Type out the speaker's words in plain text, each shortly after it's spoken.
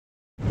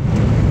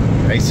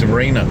Hey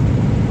Sabrina,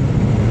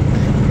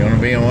 you want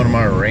to be in one of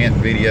my rant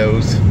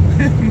videos?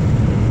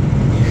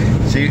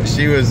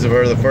 she was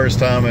for the first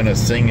time in a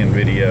singing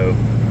video.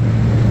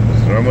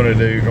 So I'm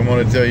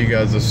gonna tell you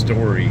guys a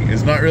story.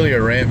 It's not really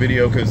a rant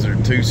video because they're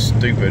too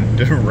stupid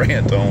to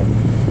rant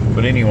on.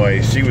 But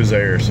anyway, she was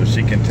there so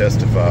she can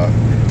testify.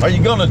 Are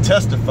you gonna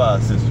testify,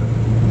 sister?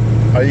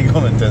 Are you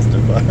gonna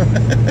testify?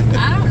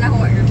 I don't know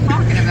what you're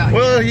talking about.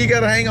 Well, you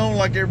gotta hang on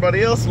like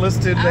everybody else and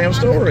listen to the damn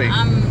story.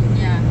 Yeah.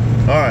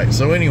 Alright,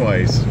 so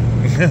anyways,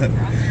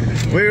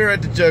 we were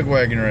at the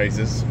Chuckwagon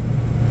races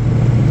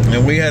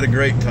and we had a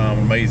great time,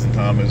 amazing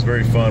time. It was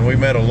very fun. We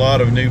met a lot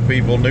of new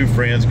people, new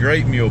friends,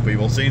 great mule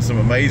people, seen some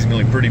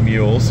amazingly pretty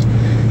mules,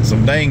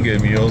 some dang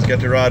good mules. Got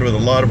to ride with a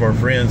lot of our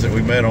friends that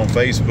we met on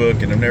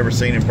Facebook and have never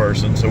seen in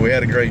person, so we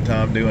had a great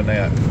time doing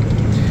that.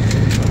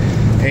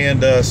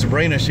 And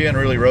Sabrina, she hadn't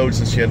really rode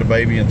since she had a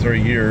baby in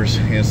 3 years,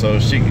 and so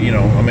she, you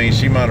know, I mean,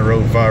 she might have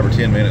rode 5 or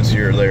 10 minutes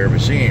here or there,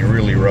 but she ain't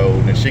really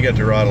rode, and she got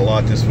to ride a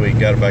lot this week,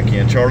 got it back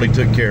in. Charlie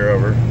took care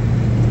of her.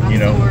 I'm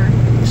sore.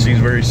 She's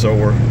very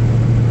sore.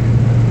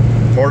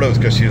 Part of it's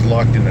because she was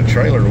locked in the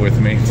trailer with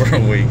me for a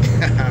week.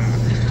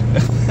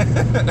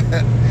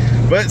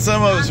 But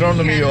some of it's from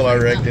the mule, I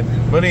reckon.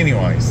 But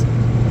anyways,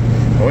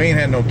 we ain't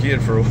had no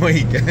kid for a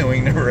week. We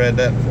never had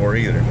that before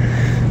either.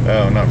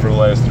 Oh, not for the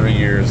last 3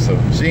 years. So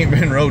she ain't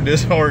been rode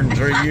this hard in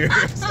 3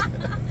 years.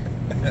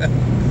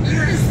 You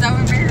were so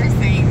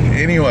embarrassing.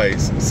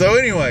 Anyways,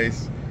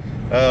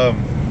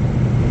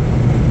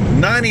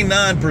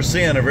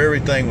 99% of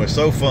everything was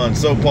so fun,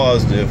 so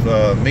positive.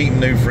 Meeting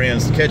new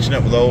friends, catching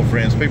up with old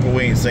friends, people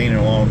we ain't seen in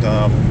a long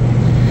time.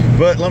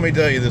 But let me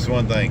tell you this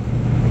one thing.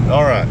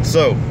 All right,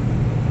 so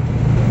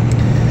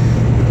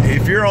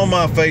if you're on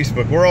my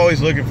Facebook, we're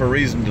always looking for a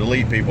reason to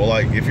delete people.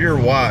 Like if you're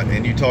white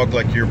and you talk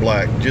like you're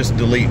black, just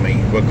delete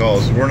me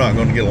because we're not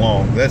going to get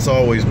along. That's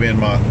always been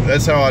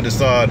that's how I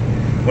decide.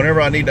 Whenever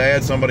I need to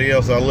add somebody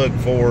else, I look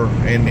for,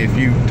 and if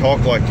you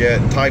talk like that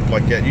and type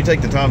like that, you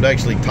take the time to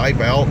actually type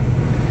out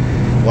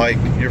like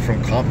you're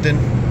from Compton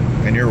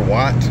and you're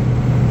white,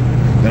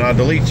 then I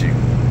delete you.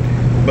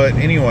 But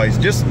anyways,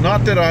 just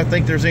not that I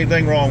think there's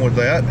anything wrong with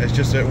that. It's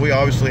just that we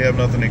obviously have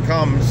nothing in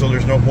common, so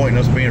there's no point in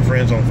us being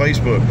friends on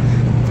Facebook.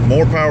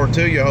 More power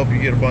to you. I hope you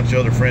get a bunch of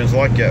other friends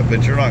like that,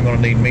 but you're not going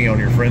to need me on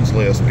your friends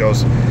list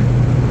because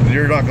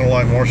you're not going to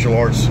like martial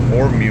arts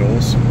or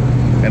mules,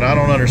 and I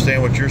don't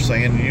understand what you're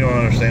saying and you don't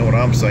understand what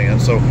I'm saying.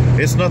 So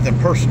it's nothing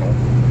personal,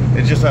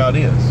 it's just how it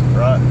is,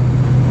 right?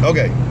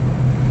 Okay,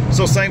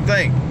 so same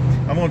thing.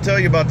 I'm going to tell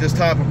you about this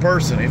type of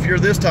person. If you're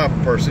this type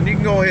of person, you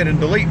can go ahead and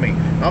delete me.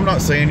 I'm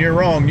not saying you're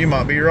wrong, you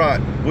might be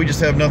right. We just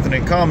have nothing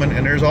in common,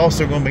 and there's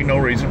also going to be no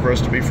reason for us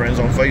to be friends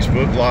on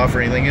Facebook, Live,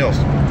 or anything else.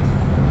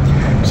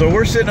 So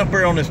we're sitting up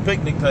here on this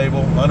picnic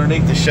table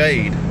underneath the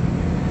shade,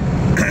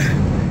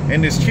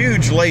 and this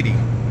huge lady,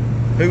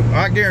 who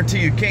I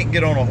guarantee you can't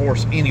get on a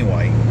horse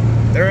anyway.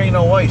 There ain't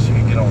no way she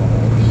can get on a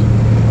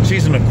horse.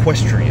 She's an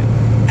equestrian.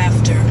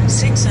 After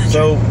 600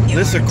 So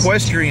this yards,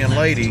 equestrian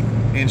lady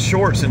in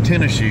shorts and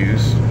tennis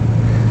shoes,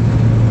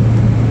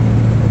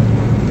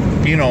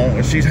 you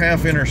know, she's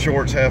half in her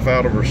shorts, half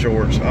out of her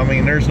shorts. I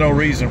mean, there's no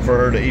reason for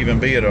her to even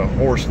be at a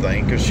horse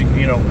thing because she,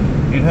 you know,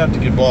 you'd have to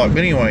get blocked.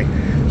 But anyway,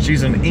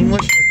 she's an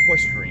English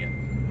equestrian,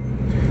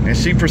 and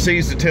she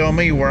proceeds to tell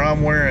me where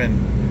I'm wearing,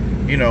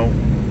 you know,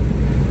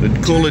 the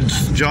Coolidge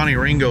Johnny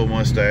Ringo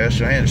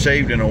mustache. I hadn't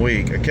shaved in a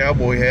week, a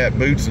cowboy hat,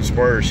 boots, and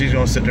spurs. She's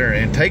going to sit there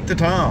and take the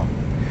time,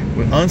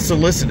 with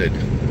unsolicited,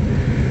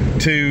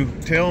 to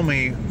tell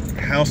me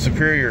how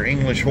superior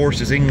English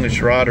horses,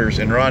 English riders,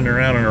 and riding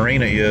around an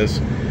arena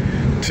is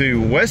to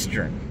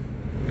Western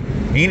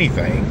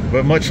anything,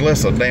 but much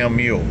less a damn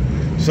mule.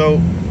 So,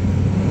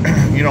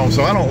 you know,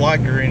 so I don't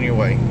like her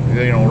anyway,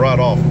 you know, right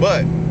off.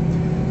 But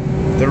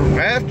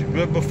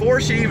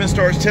before she even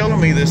starts telling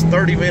me this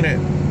 30-minute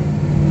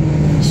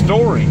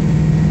story,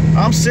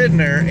 I'm sitting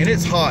there and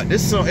it's hot.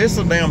 It's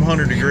a damn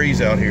 100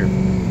 degrees out here.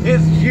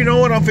 It's, you know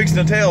what I'm fixing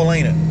to tell,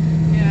 ain't it?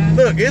 Yeah.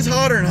 Look, it's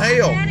hotter than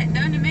hell. I had it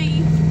done to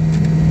me.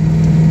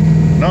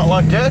 Not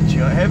like that,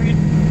 have you?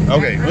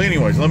 Okay, well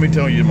anyways, let me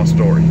tell you my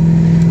story.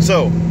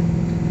 So,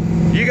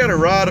 you got to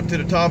ride up to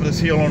the top of this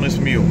hill on this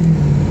mule,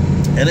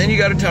 and then you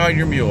got to tie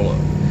your mule up,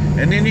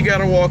 and then you got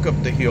to walk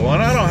up the hill,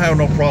 and I don't have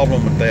no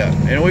problem with that.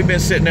 And we've been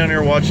sitting down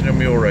there watching the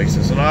mule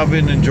races, and I've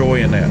been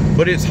enjoying that.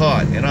 But it's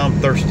hot, and I'm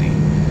thirsty,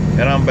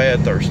 and I'm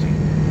bad thirsty.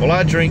 Well,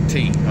 I drink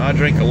tea. I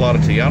drink a lot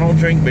of tea. I don't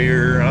drink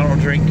beer. I don't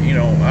drink, you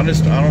know, I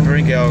don't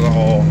drink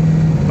alcohol.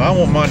 I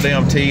want my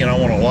damn tea, and I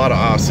want a lot of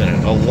ice in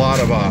it. A lot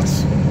of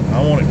ice. I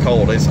want it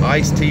cold. It's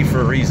iced tea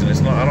for a reason. It's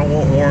not, I don't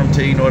want warm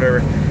tea, no whatever.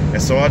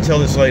 And so I tell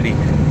this lady,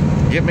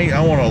 I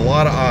want a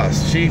lot of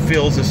ice. She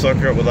fills this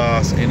sucker up with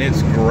ice, and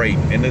it's great.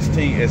 And this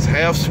tea is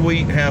half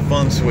sweet, half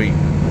unsweet.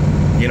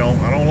 You know,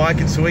 I don't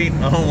like it sweet,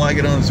 I don't like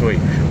it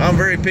unsweet. I'm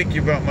very picky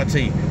about my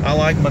tea. I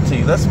like my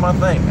tea. That's my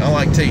thing. I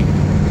like tea.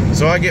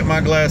 So I get my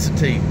glass of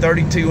tea,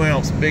 32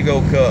 ounce, big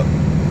old cup,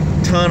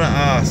 ton of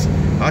ice.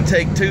 I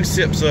take 2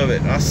 sips of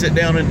it. I sit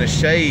down in the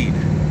shade.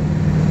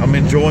 I'm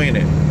enjoying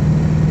it.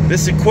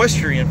 This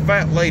equestrian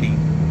fat lady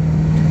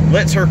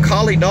lets her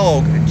collie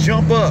dog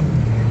jump up.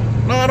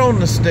 Not on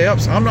the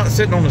steps. I'm not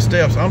sitting on the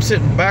steps. I'm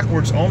sitting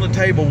backwards on the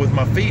table with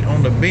my feet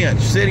on the bench,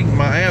 sitting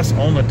my ass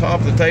on the top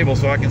of the table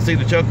so I can see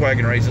the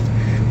Chuckwagon races.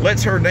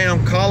 Lets her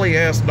damn collie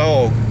ass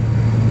dog,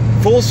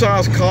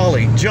 full-size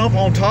collie, jump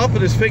on top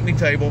of this picnic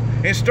table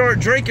and start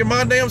drinking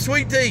my damn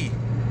sweet tea.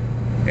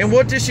 And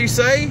what did she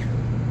say?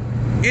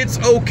 It's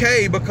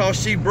okay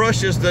because she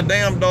brushes the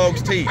damn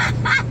dog's teeth.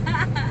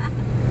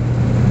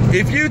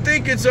 If you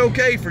think it's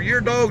okay for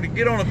your dog to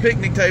get on a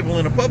picnic table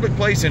in a public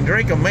place and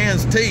drink a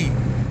man's tea,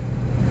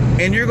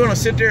 and you're going to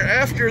sit there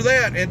after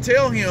that and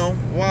tell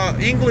him why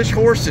English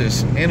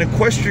horses and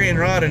equestrian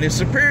riding is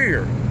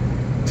superior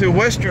to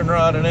Western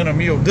riding and a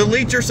mule.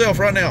 Delete yourself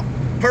right now.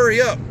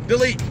 Hurry up.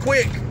 Delete.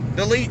 Quick.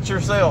 Delete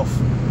yourself.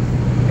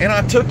 And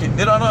I took it.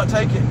 Did I not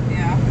take it?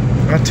 Yeah.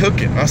 I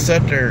took it. I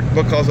sat there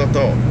because I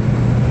thought,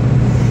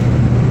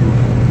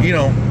 you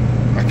know,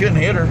 I couldn't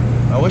hit her.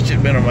 I wish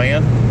it'd been a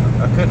man.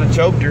 I couldn't have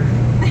choked her.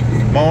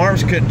 My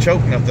arms couldn't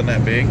choke nothing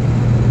that big.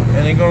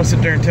 And they're going to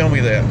sit there and tell me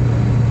that.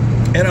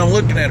 And I'm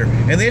looking at her.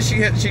 And then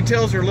she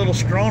tells her little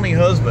scrawny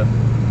husband,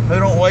 who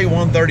don't weigh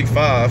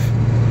 135,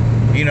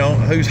 you know,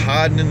 who's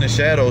hiding in the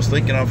shadows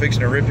thinking I'm fixing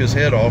to rip his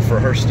head off for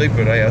her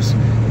stupid ass.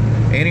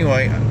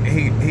 Anyway,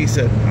 he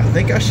said, I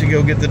think I should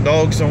go get the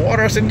dog some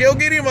water. I said, go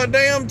get him a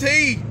damn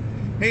tea.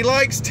 He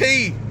likes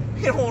tea.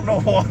 He don't want no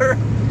water.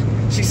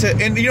 She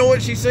said, and you know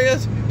what she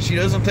says? She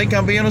doesn't think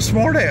I'm being a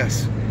smart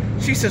ass.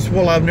 She says,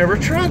 well, I've never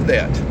tried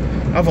that.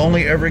 I've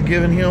only ever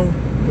given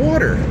him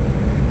water.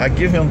 I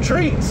give him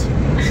treats,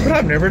 but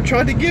I've never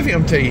tried to give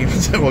him tea. I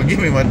said, well, give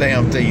me my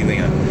damn tea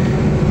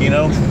then. You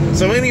know?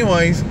 So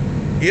anyways,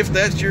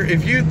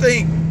 if you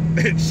think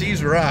that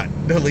she's right,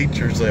 delete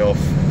yourself.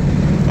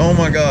 Oh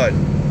my God.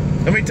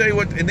 Let me tell you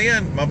what, and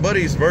then my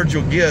buddy's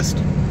Virgil Guest,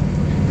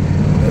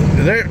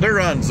 they're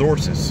riding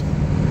Zorses.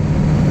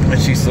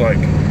 And she's like,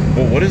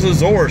 well, what is a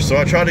Zorse? So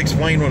I try to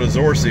explain what a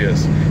Zorse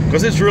is,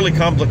 because it's really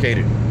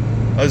complicated.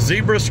 A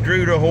zebra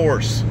screwed a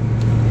horse.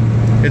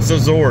 It's a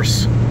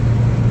Zorse.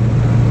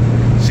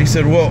 She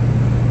said, well,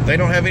 they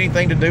don't have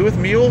anything to do with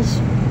mules?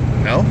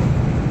 No.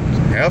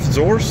 Half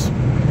Zorse,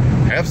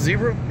 half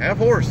zebra, half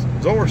horse.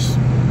 Zorse.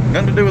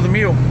 Nothing to do with a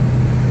mule.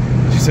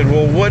 She said,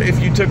 well, what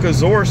if you took a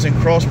Zorse and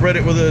crossbred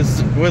it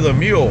with a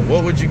mule?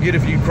 What would you get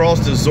if you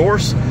crossed a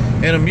Zorse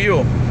and a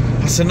mule?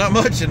 I said, not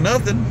much and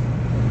nothing.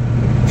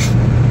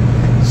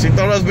 She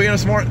thought I was being a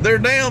smart. They're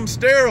damn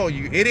sterile,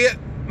 you idiot.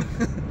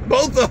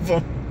 Both of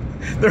them.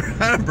 They're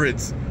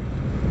hybrids,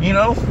 you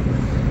know?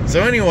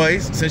 So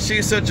anyways, since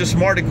she's such a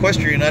smart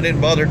equestrian, I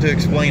didn't bother to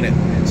explain it.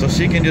 So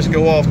she can just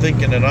go off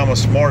thinking that I'm a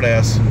smart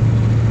ass.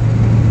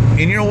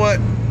 And you know what?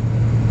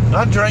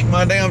 I drank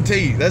my damn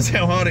tea. That's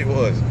how hot it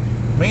was.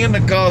 Me and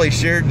the collie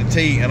shared the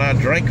tea, and I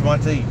drank my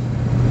tea.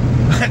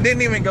 I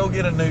didn't even go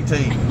get a new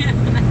tea.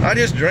 I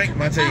just drank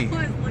my tea. I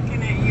was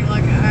looking at you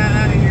like, you're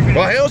gonna...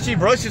 Well, hell, she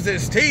brushes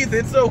its teeth.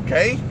 It's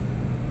okay.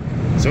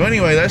 So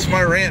anyway, that's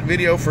my rant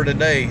video for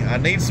today. I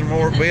need some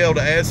more, be able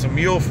to add some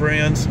mule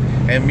friends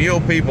and mule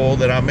people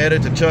that I met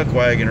at the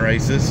Chuckwagon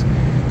races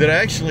that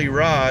actually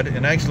ride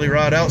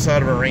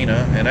outside of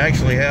arena and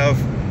actually have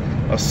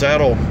a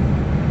saddle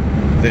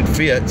that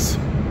fits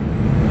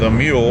the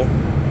mule,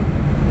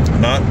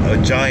 not a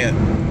giant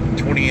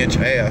 20-inch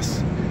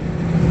ass.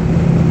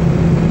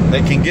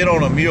 They can get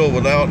on a mule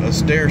without a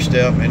stair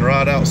step and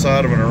ride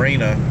outside of an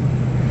arena.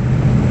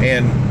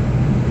 And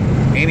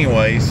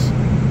anyways,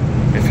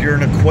 if you're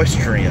an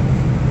equestrian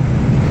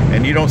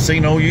and you don't see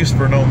no use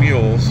for no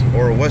mules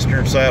or a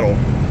Western saddle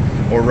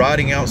or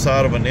riding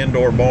outside of an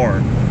indoor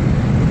barn,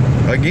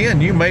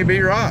 again, you may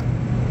be right,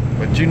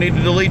 but you need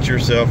to delete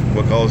yourself,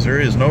 because there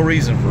is no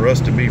reason for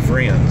us to be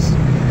friends.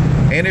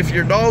 And if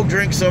your dog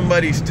drinks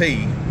somebody's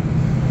tea,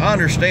 I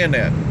understand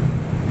that,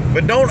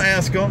 but don't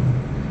ask them,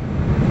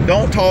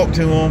 don't talk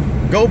to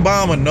them, go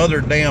buy them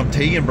another damn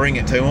tea and bring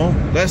it to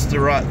them. That's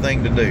the right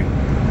thing to do.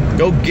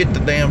 Go get the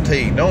damn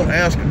tea. Don't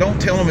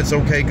tell them it's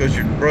okay because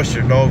you brush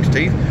your dog's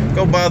teeth.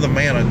 Go buy the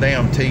man a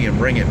damn tea and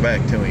bring it back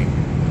to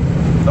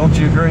him. Don't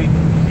you agree?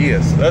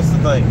 Yes, that's the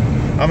thing.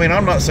 I mean,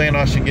 I'm not saying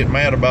I should get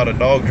mad about a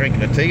dog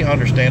drinking a tea. I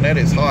understand that.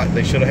 It's hot.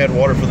 They should have had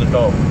water for the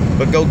dog.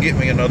 But go get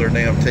me another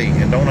damn tea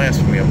and don't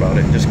ask me about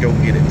it. Just go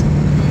get it.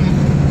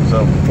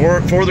 So,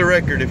 for the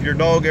record, if your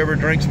dog ever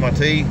drinks my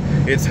tea,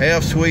 it's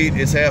half sweet,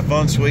 it's half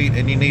unsweet,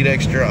 and you need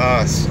extra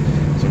ice.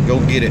 So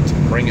go get it.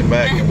 Bring it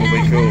back and we'll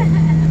be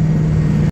cool.